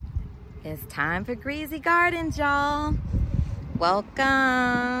It's time for Greasy Gardens, y'all.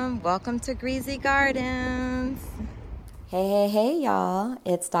 Welcome to Greasy Gardens. Hey, y'all.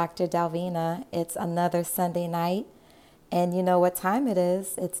 It's Dr. Dalvina. It's another Sunday night, and you know what time it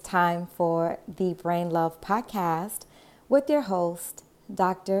is. It's time for the Brain Love Podcast with your host,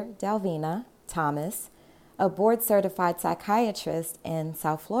 Dr. Dalvina Thomas, a board-certified psychiatrist in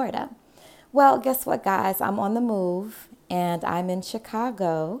South Florida. Well, guess what, guys? I'm on the move, and I'm in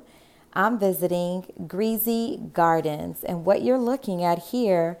Chicago. I'm visiting Greasy Gardens, and what you're looking at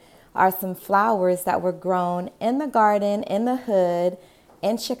here are some flowers that were grown in the garden in the hood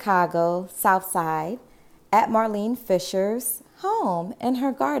in Chicago, South Side, at Marlene Fisher's home in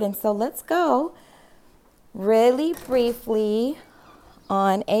her garden. So let's go really briefly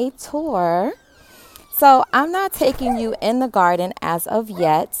on a tour. So I'm not taking you in the garden as of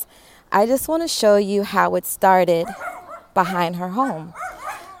yet. I just want to show you how it started behind her home.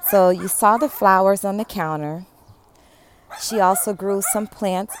 So you saw the flowers on the counter. She also grew some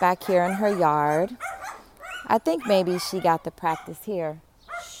plants back here in her yard. I think maybe she got the practice here.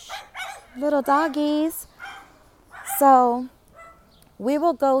 Shh, little doggies. So we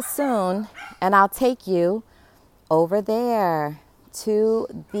will go soon, and I'll take you over there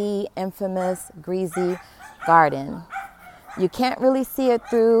to the infamous Greasy Garden. You can't really see it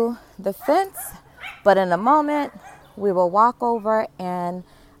through the fence, but in a moment, we will walk over and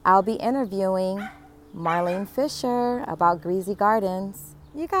I'll be interviewing Marlene Fisher about Greasy Gardens.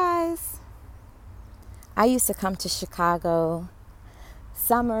 You guys, I used to come to Chicago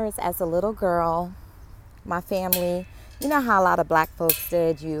summers as a little girl. My family, you know how a lot of black folks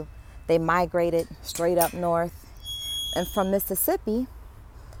did, they migrated straight up north. And from Mississippi,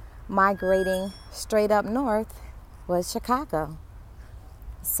 migrating straight up north was Chicago.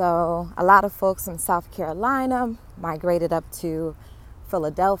 So a lot of folks from South Carolina migrated up to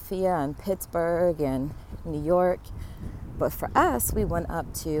Philadelphia and Pittsburgh and New York. But for us, we went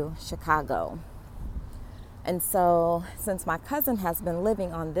up to Chicago. And so since my cousin has been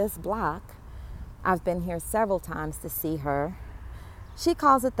living on this block, I've been here several times to see her. She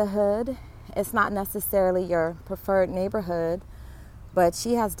calls it the hood. It's not necessarily your preferred neighborhood, but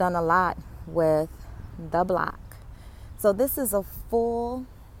she has done a lot with the block. So this is a full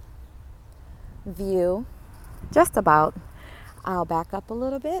view, just about. I'll back up a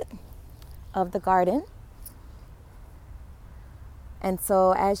little bit of the garden. And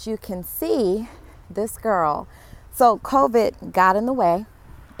so as you can see, this girl, so COVID got in the way,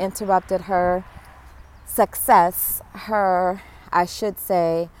 interrupted her success, I should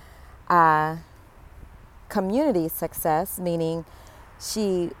say, community success, meaning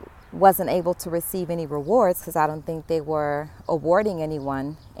she wasn't able to receive any rewards because I don't think they were awarding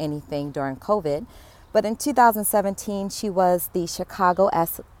anyone anything during COVID. But in 2017, she was the Chicago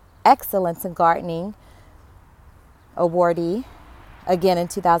Excellence in Gardening awardee, again in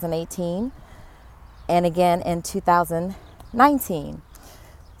 2018, and again in 2019.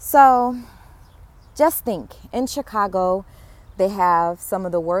 So just think, in Chicago, they have some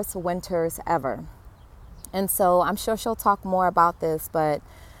of the worst winters ever. And so I'm sure she'll talk more about this, but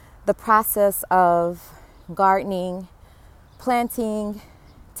the process of gardening, planting,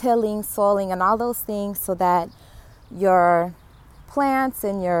 tilling, soiling, and all those things so that your plants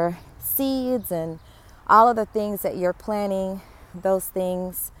and your seeds and all of the things that you're planting, those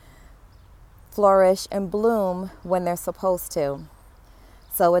things flourish and bloom when they're supposed to.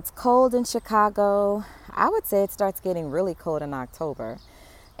 So it's cold in Chicago. I would say it starts getting really cold in October,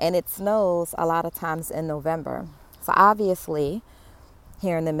 and it snows a lot of times in November. So obviously,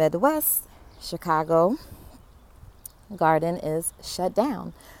 here in the Midwest, Chicago garden is shut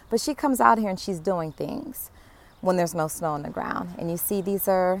down. But she comes out here and she's doing things when there's no snow on the ground. And you see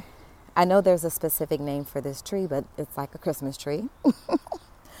I know there's a specific name for this tree, but it's like a Christmas tree.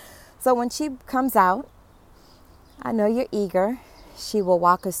 So when she comes out, I know you're eager. She will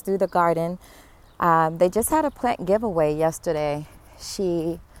walk us through the garden. They just had a plant giveaway yesterday.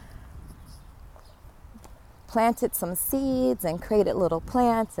 She planted some seeds and created little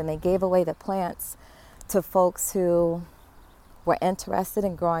plants, and they gave away the plants to folks who were interested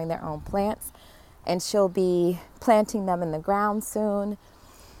in growing their own plants. And she'll be planting them in the ground soon.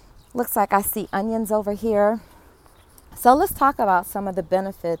 Looks like I see onions over here. So let's talk about some of the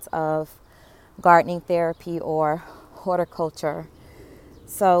benefits of gardening therapy or horticulture.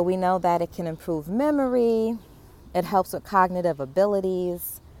 So we know that it can improve memory, it helps with cognitive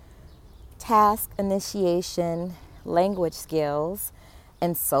abilities, task initiation, language skills,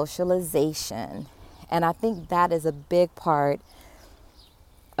 and socialization. And I think that is a big part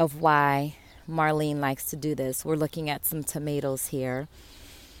of why Marlene likes to do this. We're looking at some tomatoes here.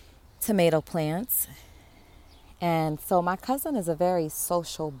 tomato plants. And so my cousin is a very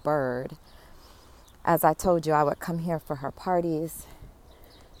social bird. As I told you, I would come here for her parties.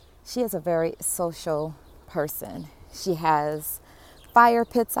 She is a very social person. She has fire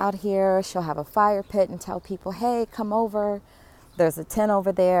pits out here. She'll have a fire pit and tell people, hey, come over. There's a tent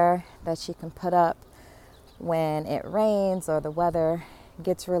over there that she can put up when it rains or the weather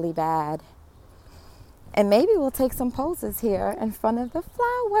gets really bad. And maybe we'll take some poses here in front of the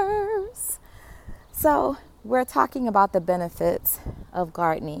flowers. So we're talking about the benefits of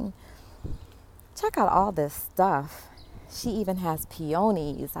gardening. Check out all this stuff. She even has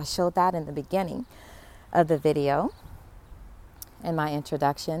peonies. I showed that in the beginning of the video in my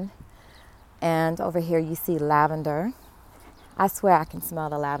introduction. And over here you see lavender. I swear I can smell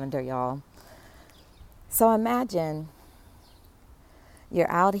the lavender, y'all. So imagine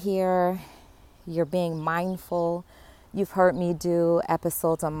you're out here, you're being mindful. You've heard me do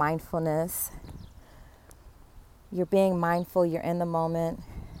episodes on mindfulness. You're being mindful, you're in the moment.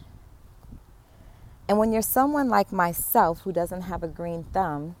 And when you're someone like myself who doesn't have a green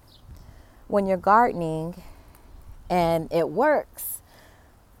thumb, when you're gardening and it works,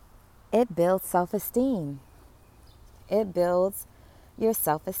 it builds self-esteem. It builds your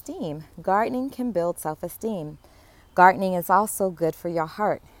self-esteem. Gardening can build self-esteem. Gardening is also good for your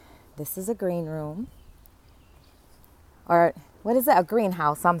heart. This is a green room. Or what is it? A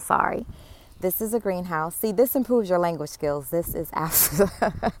greenhouse, I'm sorry. This is a greenhouse. See, this improves your language skills. This is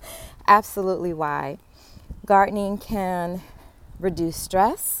absolutely why. Gardening can reduce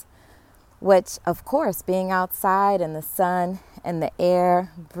stress, which, of course, being outside in the sun and the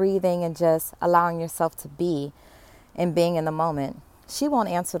air, breathing and just allowing yourself to be and being in the moment. She won't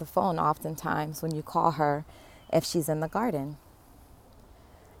answer the phone oftentimes when you call her if she's in the garden.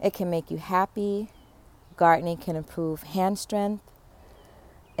 It can make you happy. Gardening can improve hand strength.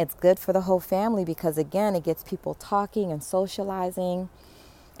 It's good for the whole family because, again, it gets people talking and socializing.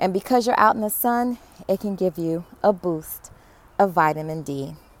 And because you're out in the sun, it can give you a boost of vitamin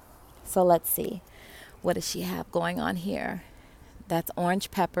D. So let's see. What does she have going on here? That's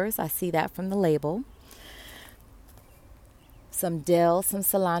orange peppers. I see that from the label. Some dill, some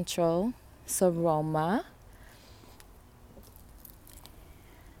cilantro, some roma,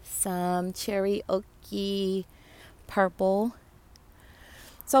 some cherry oaky purple.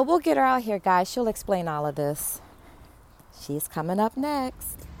 So we'll get her out here, guys. She'll explain all of this. She's coming up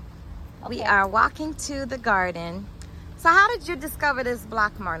next. Okay. We are walking to the garden. So how did you discover this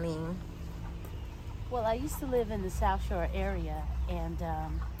block, Marlene? Well, I used to live in the South Shore area, and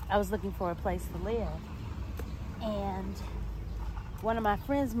I was looking for a place to live. And one of my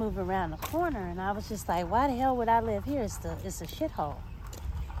friends moved around the corner, and I was just like, why the hell would I live here? It's a shithole.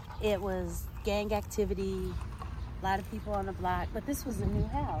 It was gang activity, a lot of people on the block, but this was a new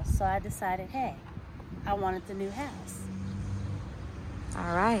house. So I decided, hey, I wanted the new house.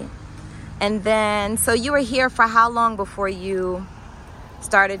 All right. And then, so you were here for how long before you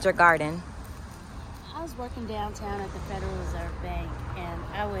started your garden? I was working downtown at the Federal Reserve Bank, and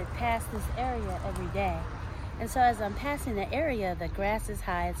I would pass this area every day. And so as I'm passing the area, the grass is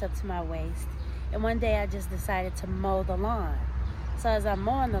high, it's up to my waist. And one day I just decided to mow the lawn. So as I'm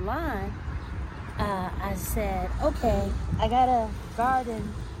mowing the lawn, I said, okay, I got a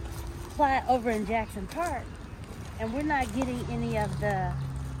garden plot over in Jackson Park, and we're not getting any of the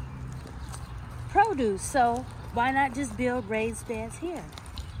produce, so why not just build raised beds here?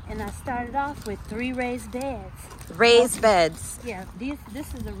 And I started off with 3 raised beds. Raised beds? Yeah,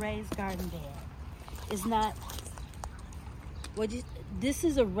 this is a raised garden bed. It's not, this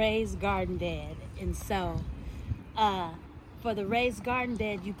is a raised garden bed. And so, for the raised garden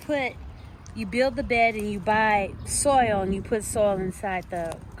bed, you build the bed and you buy soil and you put soil inside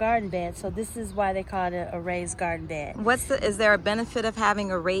the garden bed. So this is why they call it a raised garden bed. Is there a benefit of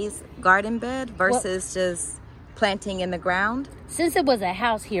having a raised garden bed versus just planting in the ground? Since it was a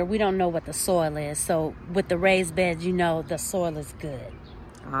house here, we don't know what the soil is. So with the raised beds, you know the soil is good.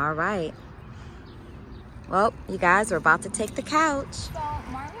 All right. Well, you guys are about to take the couch. So,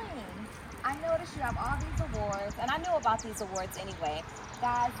 Marlene, I noticed you have all these awards, and I knew about these awards anyway.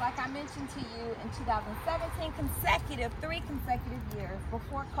 Guys, like I mentioned to you, in 2017, 3 consecutive years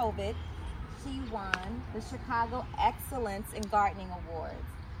before COVID, she won the Chicago Excellence in Gardening Awards.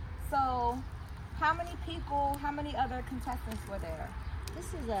 So, how many other contestants were there? This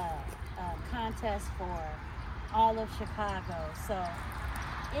is a contest for all of Chicago. So,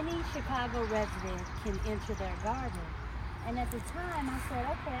 any Chicago resident can enter their garden. And at the time, I said,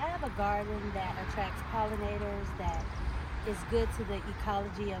 okay, I have a garden that attracts pollinators, that is good to the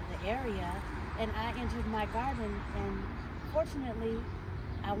ecology of the area. And I entered my garden, and fortunately,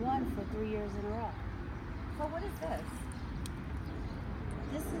 I won for 3 years in a row. So what is this?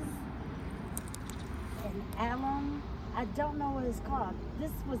 This is an alum. I don't know what it's called.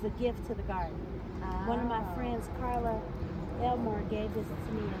 This was a gift to the garden. One of my friends, Carla Elmore, gave this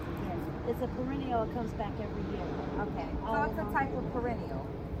to me as a gift. It's a perennial. It comes back every year. Okay. So it's a type of perennial.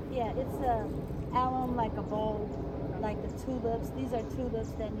 Yeah, it's a alum, like a bulb, like the tulips. These are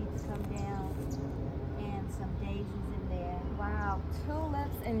tulips that need to come down, and some daisies in there. Wow,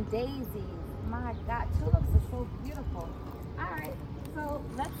 tulips and daisies. My God, tulips are so beautiful. All right, so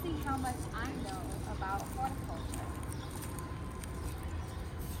let's see how much I know about horticulture.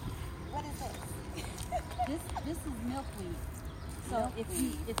 What is this? This is milkweed. So if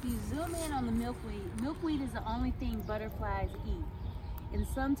you zoom in on the milkweed is the only thing butterflies eat. And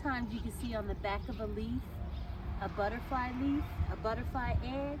sometimes you can see on the back of a leaf, a butterfly leaf, a butterfly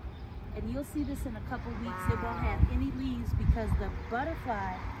egg, and you'll see this in a couple weeks. Wow. It won't have any leaves because the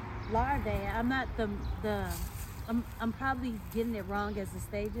butterfly larvae, I'm probably getting it wrong as the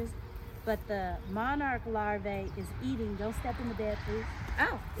stages, but the monarch larvae is eating, don't step in the bed please.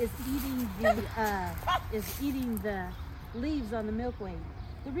 Oh. Is eating the leaves on the milkweed.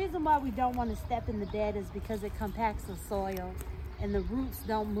 The reason why we don't want to step in the bed is because it compacts the soil and the roots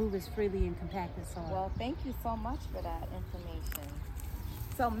don't move as freely in compacted soil. Well, thank you so much for that information.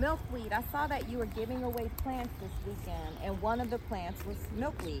 So milkweed, I saw that you were giving away plants this weekend, and one of the plants was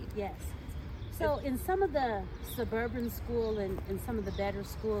milkweed. Yes. So in some of the suburban school and some of the better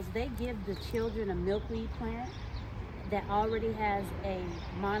schools, they give the children a milkweed plant that already has a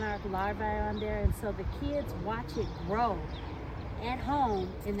monarch larvae on there, and so the kids watch it grow at home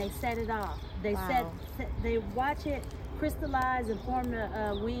and they set it off. They watch it crystallize and form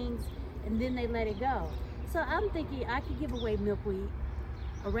the wings, and then they let it go. So I'm thinking I could give away milkweed.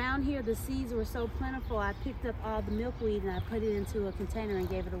 Around here the seeds were so plentiful, I picked up all the milkweed and I put it into a container and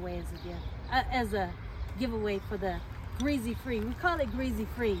gave it away as a gift, as a giveaway for the Greasy Free. We call it Greasy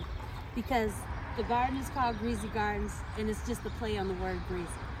Free because the garden is called Greasy Gardens, and it's just a play on the word greasy.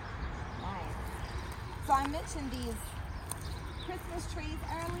 Nice. So I mentioned these Christmas trees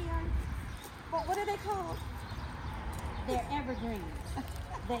earlier, but what are they called? They're evergreen.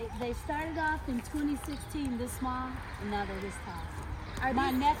 They started off in 2016 this small, and now they're this tall.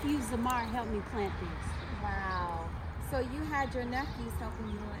 My nephew Zamar helped me plant these. Wow. So you had your nephews helping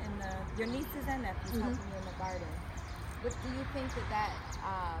you your nieces and nephews helping you in the garden. But do you think that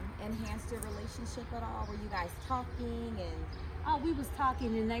enhanced your relationship at all? Were you guys talking and? Oh, we was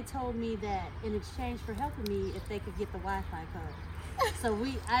talking, and they told me that in exchange for helping me, if they could get the Wi-Fi code. So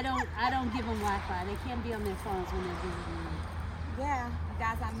I don't give them Wi-Fi. They can't be on their phones when they're visiting me. Yeah, you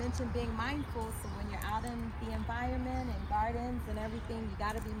guys, I mentioned being mindful. So when you're out in the environment and gardens and everything, you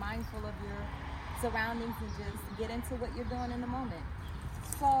got to be mindful of your surroundings and just get into what you're doing in the moment.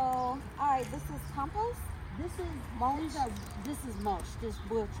 So, all right, this is compost. This is mulch, just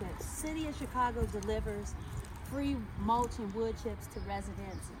wood chips. City of Chicago delivers free mulch and wood chips to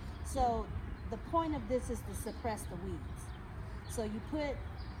residents. So the point of this is to suppress the weeds. So you put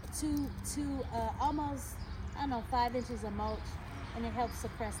almost 5 inches of mulch, and it helps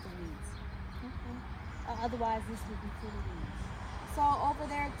suppress the weeds. Okay. Otherwise, this would be full of weeds. So over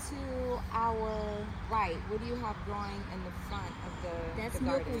there to our right, what do you have growing in the front of That's the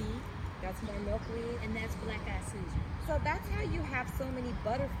garden? milkweed. That's more milkweed. And that's black-eyed Susan. So that's how you have so many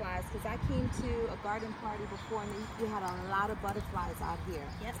butterflies, because I came to a garden party before and we had a lot of butterflies out here.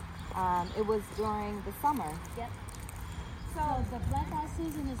 Yep. It was during the summer. Yep. So the black-eyed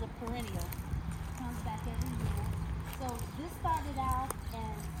Susan is a perennial. Comes back every year. So this started out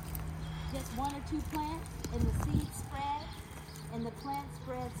as just 1 or 2 plants, and the seed spread, and the plant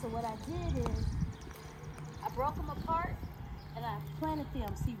spread. So what I did is I broke them apart, and I planted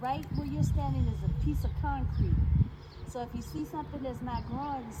them. See, right where you're standing is a piece of concrete. So if you see something that's not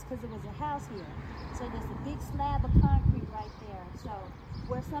growing, it's because it was a house here. So there's a big slab of concrete right there. So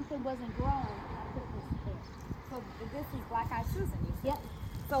where something wasn't growing, I put this there. So this is black-eyed Susan, you said? Yep.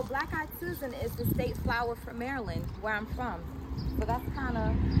 So black-eyed Susan is the state flower from Maryland, where I'm from. So that's kind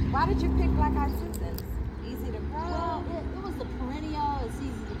of, why did you pick black-eyed Susans? Easy to grow? Well, it was a perennial. It's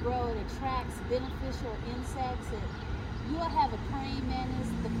easy to grow. It attracts beneficial insects. You'll have a praying mantis.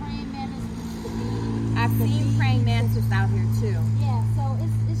 The praying mantis is the bee. I've seen praying mantis out here too. Yeah, so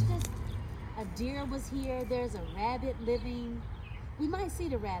it's just a deer was here. There's a rabbit living. We might see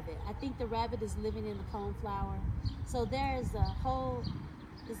the rabbit. I think the rabbit is living in the coneflower. So there's a whole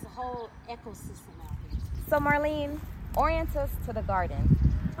ecosystem out here. So Marlene, orient us to the garden.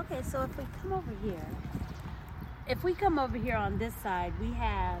 Okay, so if we come over here on this side, we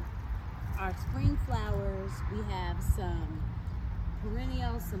have our spring flowers. We have some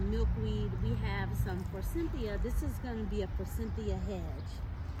perennials, some milkweed. We have some forsythia. This is going to be a forsythia hedge.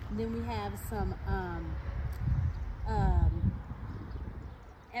 And then we have some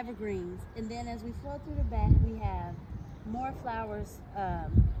evergreens. And then as we flow through the back, we have more flowers,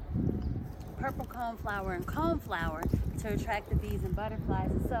 purple coneflower and coneflower to attract the bees and butterflies.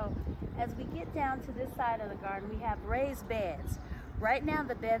 And so as we get down to this side of the garden, we have raised beds. Right now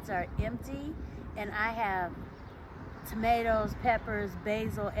the beds are empty, and I have tomatoes, peppers,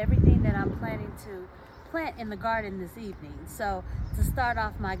 basil, everything that I'm planning to plant in the garden this evening. So to start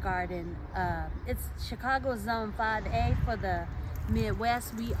off my garden, it's Chicago Zone 5A for the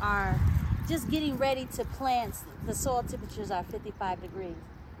Midwest. We are just getting ready to plant. The soil temperatures are 55 degrees.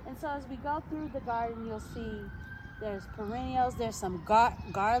 And so as we go through the garden, you'll see there's perennials, there's some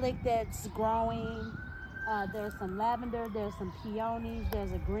garlic that's growing, there's some lavender, there's some peonies,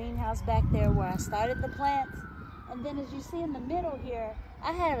 there's a greenhouse back there where I started the plants. And then as you see in the middle here,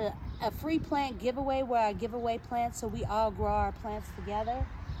 I had a free plant giveaway where I give away plants so we all grow our plants together.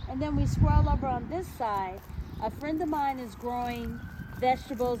 And then we scroll over on this side. A friend of mine is growing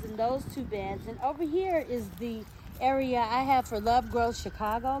vegetables in those two beds. And over here is the area I have for Love Grows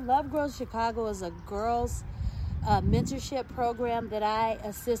Chicago. Love Grows Chicago is a girls' mentorship program that I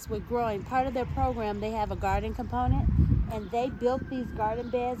assist with growing. Part of their program, they have a garden component, and they built these garden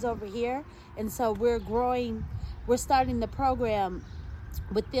beds over here. And so we're starting the program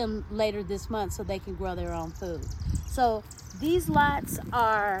with them later this month so they can grow their own food. So these two lots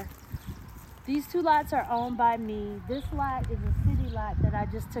are owned by me. This lot is a city lot that I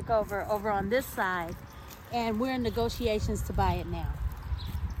just took over on this side, and we're in negotiations to buy it now.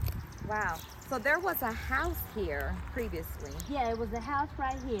 Wow. So there was a house here previously. Yeah, it was a house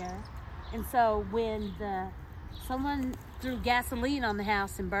right here. And so when someone threw gasoline on the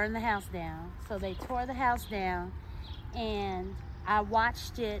house and burned the house down, so they tore the house down, and I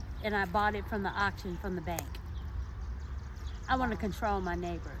watched it, and I bought it from the auction from the bank. I want to control my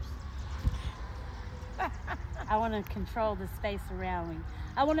neighbors. I want to control the space around me.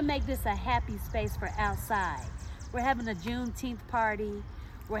 I want to make this a happy space for outside. We're having a Juneteenth party.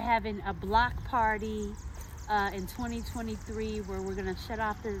 We're having a block party in 2023 where we're going to shut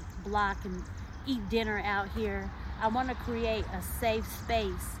off the block and eat dinner out here. I want to create a safe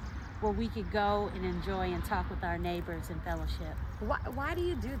space where we could go and enjoy and talk with our neighbors in fellowship. Why do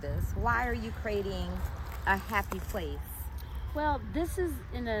you do this? Why are you creating a happy place? Well, this is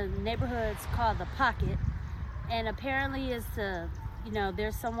in a neighborhood, it's called The Pocket, and apparently it's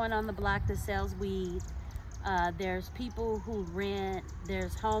there's someone on the block that sells weed, there's people who rent,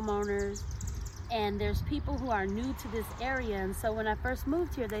 there's homeowners, and there's people who are new to this area. And so when I first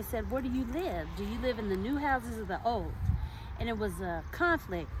moved here, they said, where do you live? Do you live in the new houses or the old? And it was a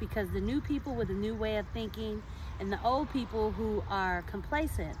conflict because the new people with a new way of thinking and the old people who are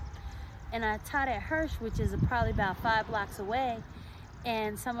complacent. And I taught at Hirsch, which is probably about 5 blocks away.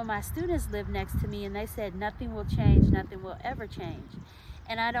 And some of my students live next to me, and they said, nothing will change, nothing will ever change.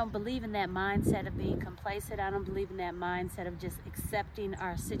 And I don't believe in that mindset of being complacent. I don't believe in that mindset of just accepting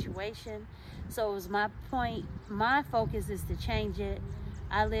our situation. So it was my point, my focus is to change it.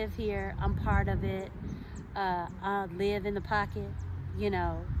 I live here, I'm part of it. I live in the pocket,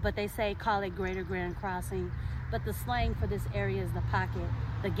 but they say call it Greater Grand Crossing. But the slang for this area is the pocket.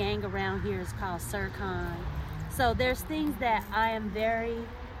 The gang around here is called Sircon. So there's things that I am very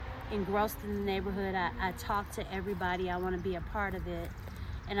engrossed in the neighborhood. I talk to everybody. I want to be a part of it.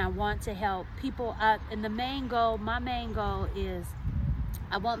 And I want to help people. And my main goal is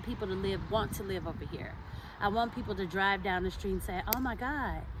I want people to want to live over here. I want people to drive down the street and say, oh my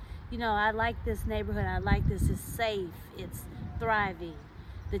God, I like this neighborhood. I like this. It's safe. It's thriving.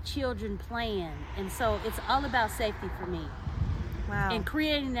 The children playing. And so it's all about safety for me. Wow. And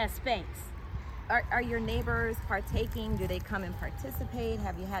creating that space. Are your neighbors partaking? Do they come and participate?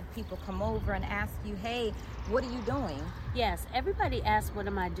 Have you had people come over and ask you, hey, what are you doing? Yes, everybody asks what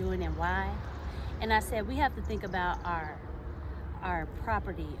am I doing and why. And I said we have to think about our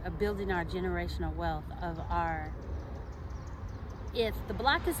property, of building our generational wealth, if the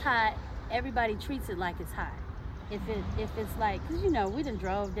block is hot, everybody treats it like it's hot. If it's like, because we done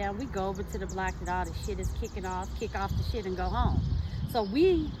drove down, we go over to the block that all the shit is kick off the shit and go home. So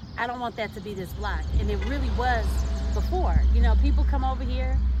I don't want that to be this block. And it really was before. People come over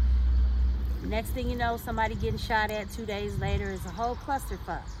here, next thing you know, somebody getting shot at 2 days later is a whole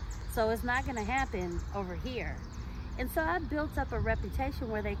clusterfuck. So it's not gonna happen over here. And so I built up a reputation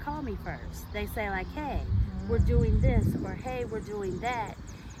where they call me first. They say like, hey, we're doing this, or hey, we're doing that.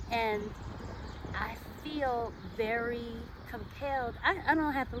 And I feel very compelled. I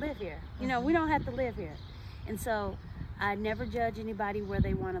don't have to live here. We don't have to live here. And so I never judge anybody where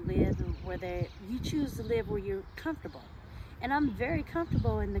they want to live and you choose to live where you're comfortable. And I'm very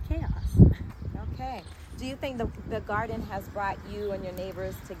comfortable in the chaos. Okay. Do you think the garden has brought you and your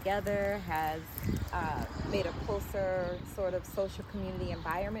neighbors together, has made a closer sort of social community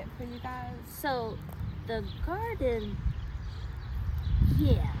environment for you guys? So the garden,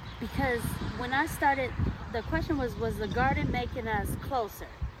 yeah, because when I started, the question was the garden making us closer?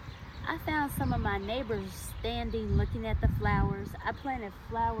 I found some of my neighbors standing looking at the flowers. I planted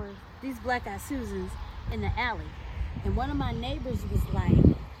flowers, these black-eyed Susans, in the alley. And one of my neighbors was like,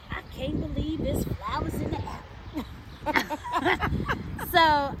 I can't believe there's flowers in the alley.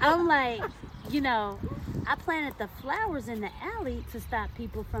 So I'm like, you know, I planted the flowers in the alley to stop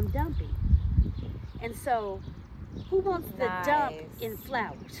people from dumping. And so who wants to dump in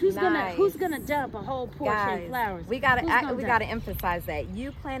flowers? Who's gonna dump a whole porch in flowers? We gotta emphasize that.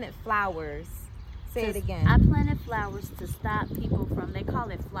 You planted flowers. Say it again. I planted flowers to stop people from, they call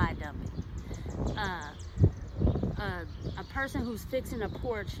it fly dumping. A person who's fixing a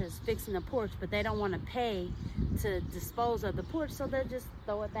porch is fixing a porch, but they don't want to pay to dispose of the porch, so they'll just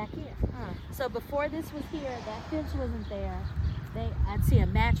throw it back here. So before this was here, that fence wasn't there. I'd see a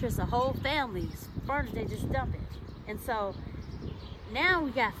mattress, a whole family's furniture, they just dump it. And so now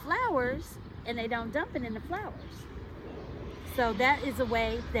we got flowers, and they don't dump it in the flowers. So that is a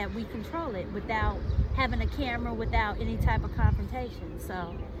way that we control it without having a camera, without any type of confrontation.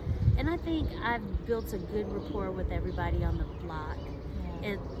 So. And I think I've built a good rapport with everybody on the block. Yeah.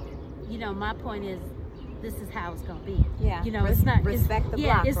 And, you know, my point is, this is how it's going to be. Yeah. You know, it's not... Respect the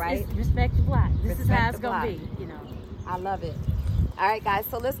block, right? It's respect the block. This is how it's going to be, you know. I love it. All right, guys,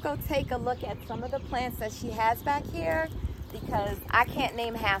 so let's go take a look at some of the plants that she has back here, because I can't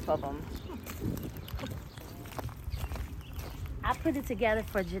name half of them. I put it together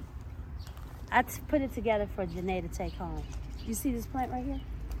for Janae to take home. You see this plant right here?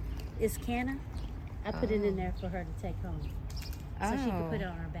 It's canna. I put it in there for her to take home, so she could put it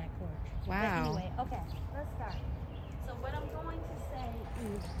on her back porch. Wow. But anyway, okay, let's start. So what I'm going to say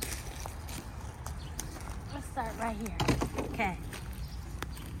is, let's start right here. Okay.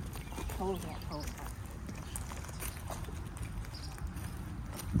 Hold that.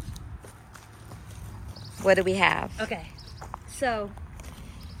 What do we have? Okay. So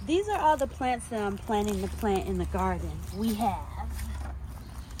these are all the plants that I'm planning to plant in the garden. We have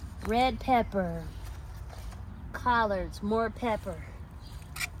red pepper, collards, more pepper,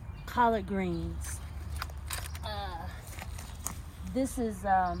 collard greens. This is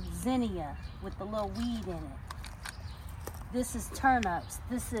zinnia with the little weed in it. This is turnips.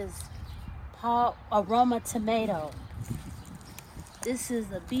 This is aroma tomato. This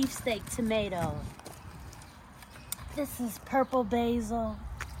is a beefsteak tomato. This is purple basil.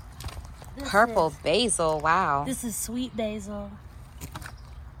 Purple basil, wow. This is sweet basil.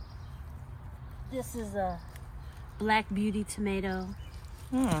 This is a black beauty tomato.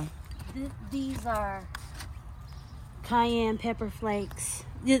 These are cayenne pepper flakes.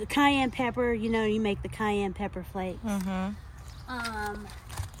 The cayenne pepper, you know, you make the cayenne pepper flakes.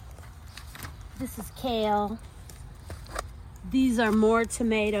 This is kale. These are more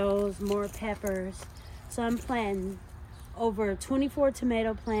tomatoes, more peppers. So I'm planting over 24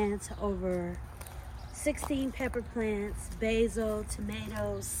 tomato plants, over 16 pepper plants, basil,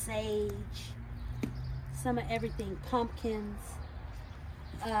 tomatoes, sage, some of everything, pumpkins.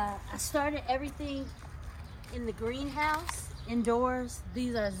 I started everything in the greenhouse, indoors.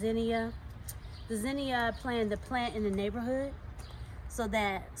 These are zinnia. The zinnia I plan to plant in the neighborhood so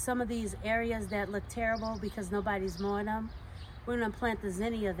that some of these areas that look terrible because nobody's mowing them, we're gonna plant the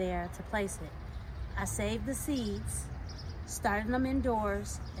zinnia there to place it. I saved the seeds, started them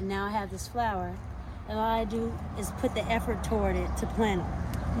indoors, and now I have this flower. And all I do is put the effort toward it to plant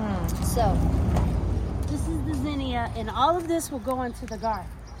them. So this is the zinnia, and all of this will go into the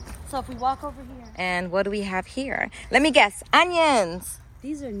garden. So if we walk over here. And what do we have here? Let me guess, onions.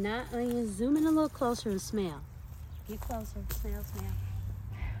 These are not onions. Zoom in a little closer and smell. Get closer, smell.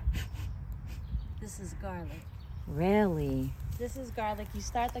 This is garlic. Really? This is garlic. You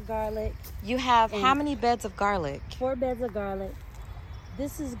start the garlic. You have how many beds of garlic? 4 beds of garlic.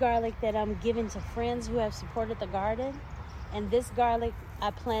 This is garlic that I'm giving to friends who have supported the garden. And this garlic I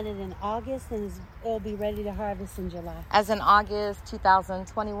planted in August, and it'll be ready to harvest in July. As in August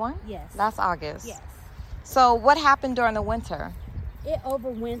 2021? Yes. Last August? Yes. So what happened during the winter? It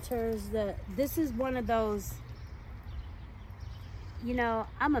overwinters. This is one of those, you know,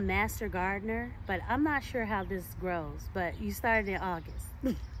 I'm a master gardener, but I'm not sure how this grows. But you started in August.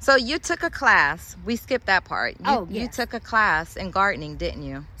 So you took a class. We skipped that part. You yes. took a class in gardening, didn't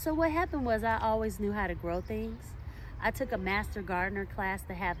you? So what happened was I always knew how to grow things. I took a master gardener class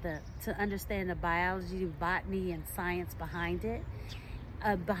to understand the biology, botany, and science behind it,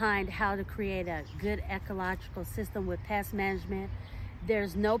 behind how to create a good ecological system with pest management.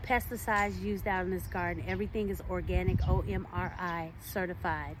 There's no pesticides used out in this garden. Everything is organic, OMRI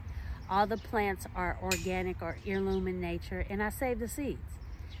certified. All the plants are organic or heirloom in nature, and I save the seeds.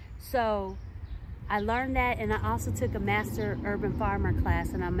 So I learned that, and I also took a master urban farmer class,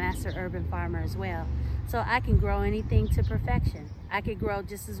 and I'm a master urban farmer as well. So I can grow anything to perfection. I could grow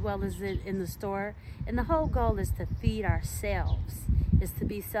just as well as in the store. And the whole goal is to feed ourselves, is to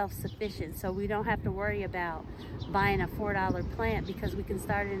be self-sufficient. So we don't have to worry about buying a $4 plant, because we can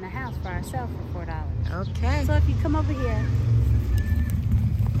start it in the house for ourselves for $4. Okay. So if you come over here,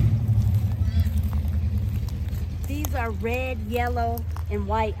 these are red, yellow, and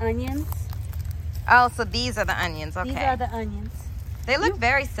white onions. Oh, so these are the onions. Okay. These are the onions. They look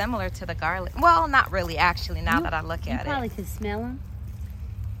very similar to the garlic. Well, not really, actually, now that I look at You probably it. could smell them.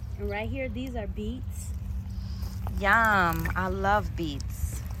 And right here, these are beets. Yum. I love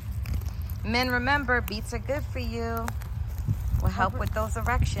beets. Men, remember, beets are good for you. Will help with those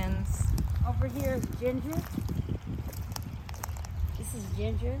erections. Over here is ginger. This is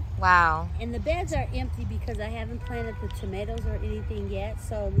ginger. Wow. And the beds are empty because I haven't planted the tomatoes or anything yet.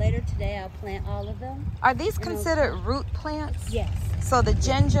 So later today, I'll plant all of them. Are these considered root plants? Yes. So the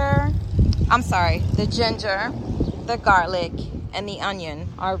ginger, the garlic, and the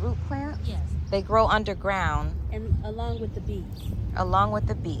onion are root plants? Yes. They grow underground. And along with the beets. Along with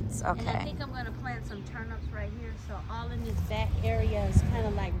the beets, And I okay. think I'm going to plant some turnips right here. So all in this back area is kind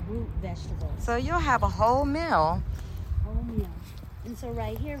of like root vegetables. So you'll have a whole meal. Oh, yeah. And so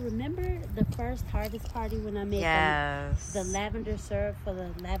right here, remember the first harvest party when I made Yes. the lavender syrup for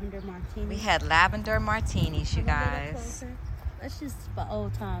the lavender martini? We had lavender martinis, you Come a little guys. closer. Let's just, for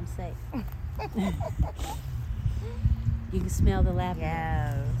old time's sake. You can smell the lavender.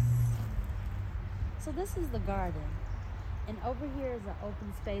 Yes. So this is the garden. And over here is an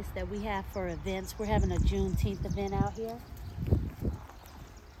open space that we have for events. We're having a Juneteenth event out here.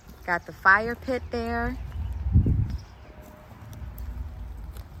 Got the fire pit there.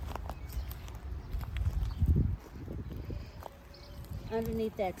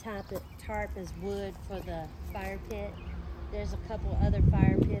 Underneath that tarp is wood for the fire pit. There's a couple other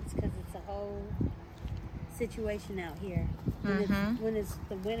fire pits because it's a whole situation out here. When it's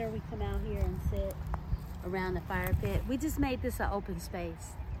the winter, we come out here and sit around the fire pit. We just made this an open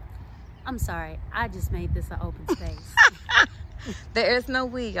space. I'm sorry, I just made this an open space. There is no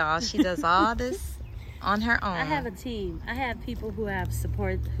we, y'all. She does all this on her own. I have a team. I have people who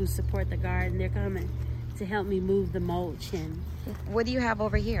support the garden. They're coming to help me move the mulch. And What do you have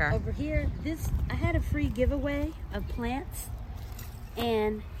over here? over here, I had a free giveaway of plants,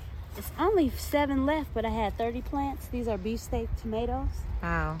 and it's only 7 left, but I had 30 plants. These are beefsteak tomatoes.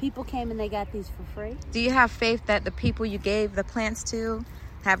 Wow. People came and they got these for free. Do you have faith that the people you gave the plants to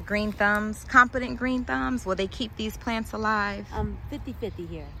have green thumbs, competent green thumbs? Will they keep these plants alive? I'm 50-50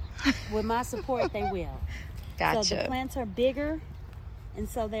 here. With my support, they will. Gotcha. So the plants are bigger, and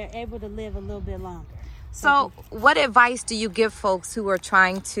so they're able to live a little bit longer. So what advice do you give folks who are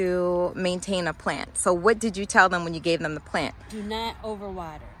trying to maintain a plant? So what did you tell them when you gave them the plant? Do not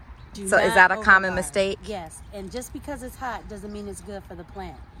overwater. So is that a common mistake? Yes, and just because it's hot doesn't mean it's good for the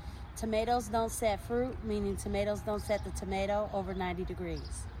plant. Tomatoes don't set fruit, meaning tomatoes don't set the tomato over 90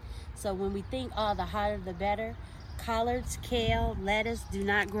 degrees. So when we think, oh, the hotter the better, collards, kale, lettuce do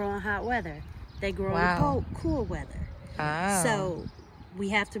not grow in hot weather. They grow in cool weather. Oh. So we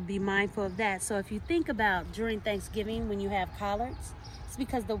have to be mindful of that. So if you think about during Thanksgiving when you have collards, it's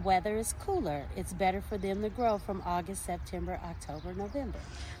because the weather is cooler. It's better for them to grow from August, September, October, November.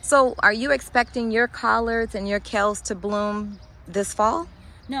 So are you expecting your collards and your kales to bloom this fall?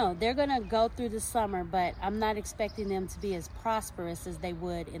 No, they're going to go through the summer, but I'm not expecting them to be as prosperous as they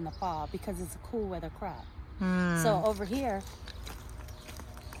would in the fall because it's a cool weather crop. So over here,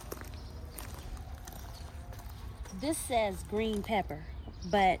 this says green pepper,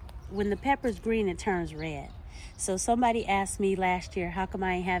 but when the pepper's green, it turns red. So somebody asked me last year, how come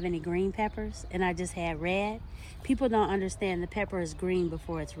I ain't have any green peppers? And I just had red. People don't understand the pepper is green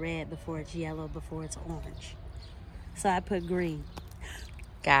before it's red, before it's yellow, before it's orange. So I put green.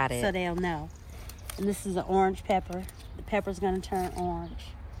 Got it. So they'll know. And this is an orange pepper. The pepper's going to turn orange.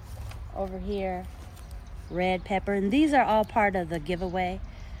 Over here, red pepper. And these are all part of the giveaway.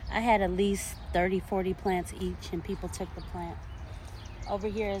 I had at least 30, 40 plants each, and people took the plant. Over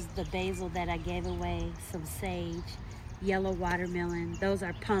here is the basil that I gave away, some sage, yellow watermelon. Those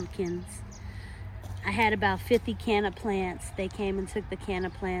are pumpkins. I had about 50 canna plants. They came and took the canna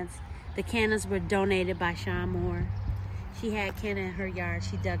plants. The cannas were donated by Sean Moore. She had canna in her yard.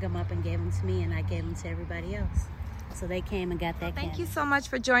 She dug them up and gave them to me, and I gave them to everybody else. So they came and got that Thank canna. you so much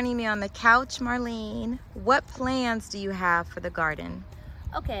for joining me on the couch, Marlene. What plans do you have for the garden?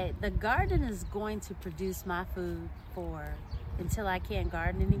 Okay, the garden is going to produce my food until I can't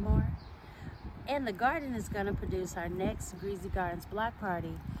garden anymore. And the garden is going to produce our next Greasy Gardens block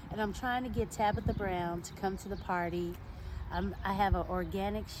party. And I'm trying to get Tabitha Brown to come to the party. I have an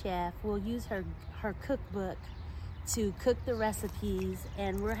organic chef. We'll use her cookbook to cook the recipes.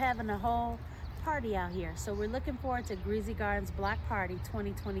 And we're having a whole party out here. So we're looking forward to Greasy Gardens block party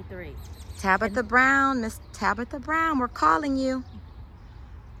 2023. Tabitha Brown, Miss Tabitha Brown, we're calling you.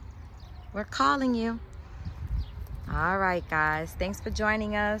 We're calling you. All right, guys. Thanks for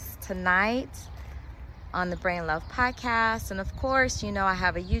joining us tonight on the Brain Love Podcast. And of course, you know I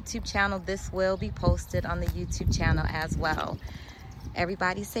have a YouTube channel. This will be posted on the YouTube channel as well.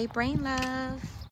 Everybody say Brain Love.